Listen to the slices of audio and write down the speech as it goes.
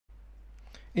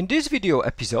In this video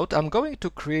episode, I'm going to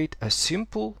create a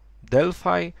simple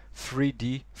Delphi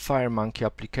 3D FireMonkey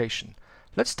application.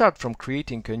 Let's start from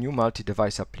creating a new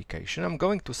multi-device application. I'm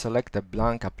going to select a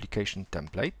blank application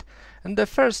template, and the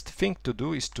first thing to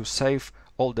do is to save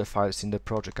all the files in the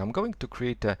project. I'm going to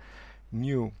create a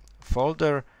new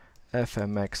folder,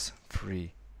 FMX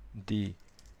 3D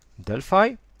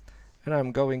Delphi, and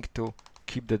I'm going to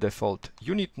keep the default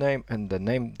unit name and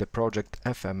name the project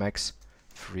FMX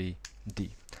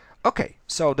 3D. Okay,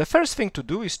 so the first thing to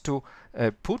do is to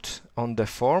put on the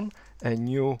form a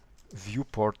new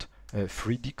viewport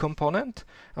 3D component.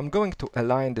 I'm going to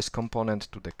align this component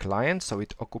to the client so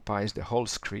it occupies the whole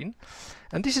screen,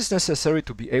 and this is necessary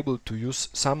to be able to use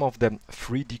some of the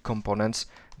 3D components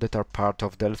that are part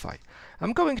of Delphi.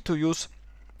 I'm going to use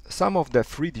some of the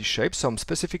 3D shapes, so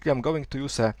specifically I'm going to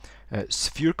use a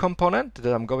sphere component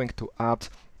that I'm going to add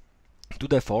to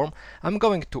the form. I'm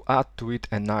going to add to it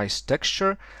a nice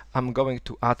texture. I'm going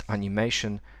to add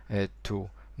animation to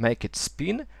make it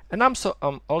spin, and I'm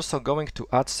also going to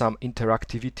add some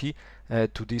interactivity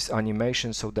to this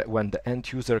animation so that when the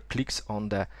end user clicks on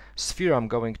the sphere, I'm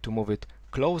going to move it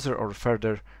closer or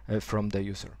further from the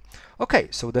user. Okay,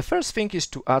 so the first thing is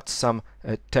to add some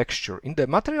texture. In the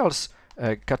materials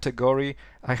category,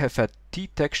 I have a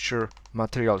T-texture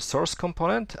material source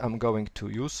component I'm going to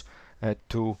use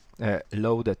to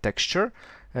load the texture.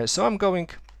 So I'm going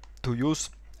to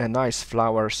use a nice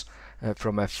flowers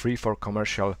from a free for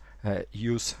commercial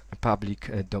use public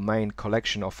domain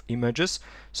collection of images.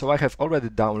 So I have already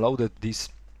downloaded this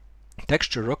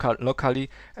texture locally,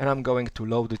 and I'm going to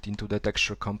load it into the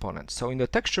texture component. So in the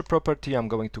texture property, I'm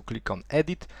going to click on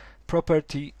edit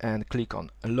property and click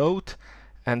on load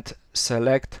and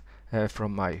select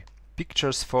from my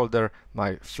pictures folder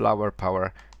my flower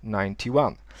power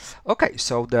 91. Okay,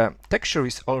 so the texture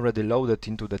is already loaded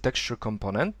into the texture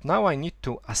component. Now I need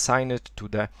to assign it to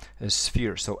the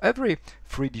sphere. So every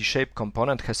 3D shape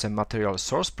component has a material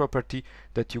source property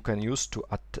that you can use to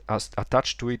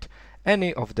attach to it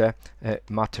any of the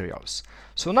materials.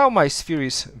 So now my sphere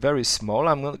is very small.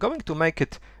 I'm going to make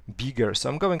it bigger. So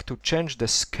I'm going to change the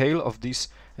scale of this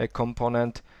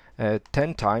component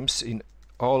 10 times in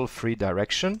all three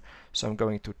directions. So I'm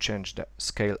going to change the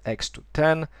scale X to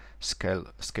 10, scale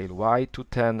Y to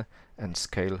 10, and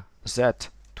scale Z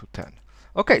to 10.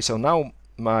 Okay, so now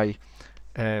my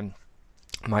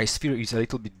my sphere is a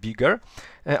little bit bigger.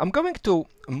 I'm going to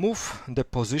move the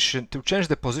position, to change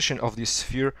the position of this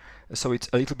sphere so it's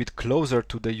a little bit closer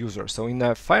to the user. So in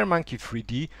a FireMonkey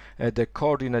 3D, the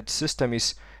coordinate system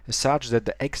is such that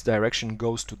the X direction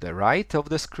goes to the right of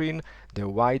the screen, the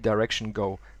Y direction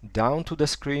go down to the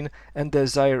screen, and the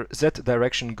Z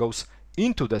direction goes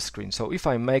into the screen. So if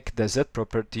I make the Z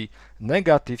property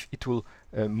negative, it will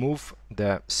move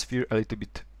the sphere a little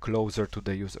bit closer to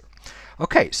the user.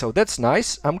 Okay, so that's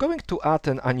nice. I'm going to add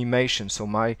an animation, so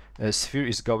my sphere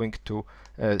is going to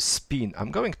spin.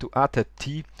 I'm going to add a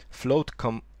T float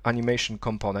animation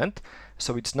component,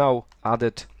 so it's now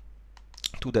added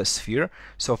to the sphere.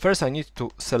 So first I need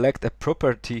to select a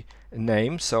property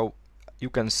name, so you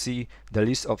can see the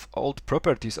list of all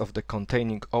properties of the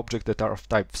containing object that are of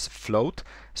types float.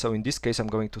 So in this case I'm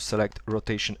going to select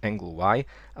rotation angle Y.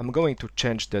 I'm going to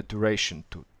change the duration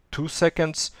to 2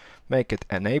 seconds, make it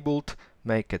enabled,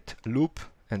 make it loop,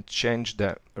 and change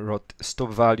the stop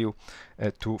value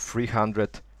to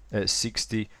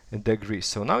 360 degrees.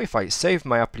 So now if I save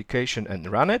my application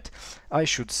and run it, I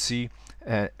should see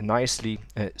a nicely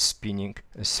spinning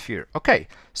sphere. Okay,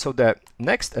 so the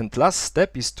next and last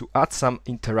step is to add some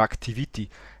interactivity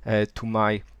to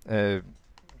my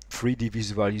 3D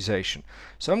visualization.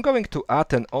 So I'm going to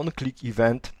add an on-click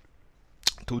event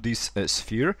to this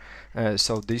sphere.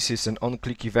 So this is an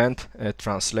on-click event,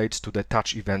 translates to the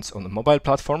touch events on the mobile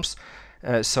platforms.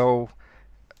 So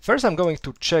first I'm going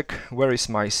to check where is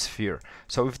my sphere.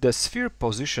 So if the sphere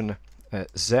position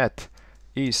Z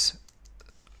is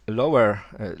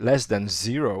less than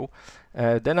 0,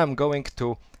 then I'm going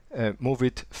to move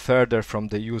it further from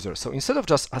the user. So instead of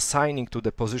just assigning to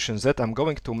the position Z, I'm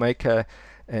going to make a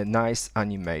nice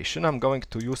animation. I'm going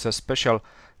to use a special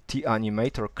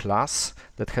T-animator class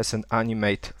that has an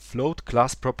animate float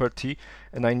class property,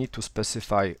 and I need to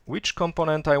specify which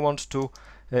component I want to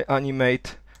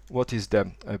animate, what is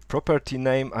the property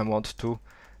name I want to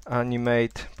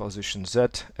animate, position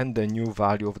Z, and the new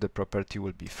value of the property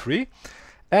will be 3.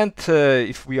 And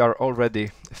if we are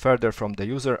already further from the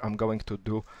user, I'm going to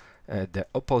do the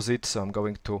opposite, so I'm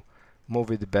going to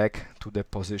move it back to the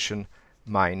position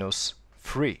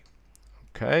 -3.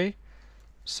 Okay,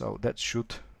 so that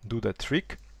should do the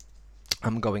trick.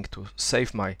 I'm going to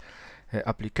save my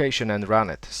application and run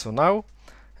it. So now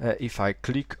if I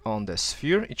click on the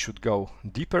sphere, it should go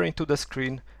deeper into the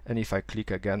screen, and if I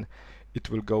click again, it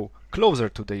will go closer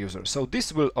to the user. So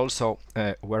this will also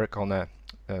work on a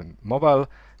mobile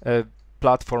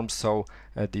platform, so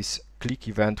this click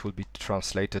event will be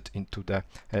translated into the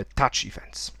touch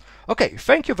events. Okay,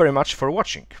 thank you very much for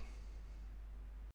watching.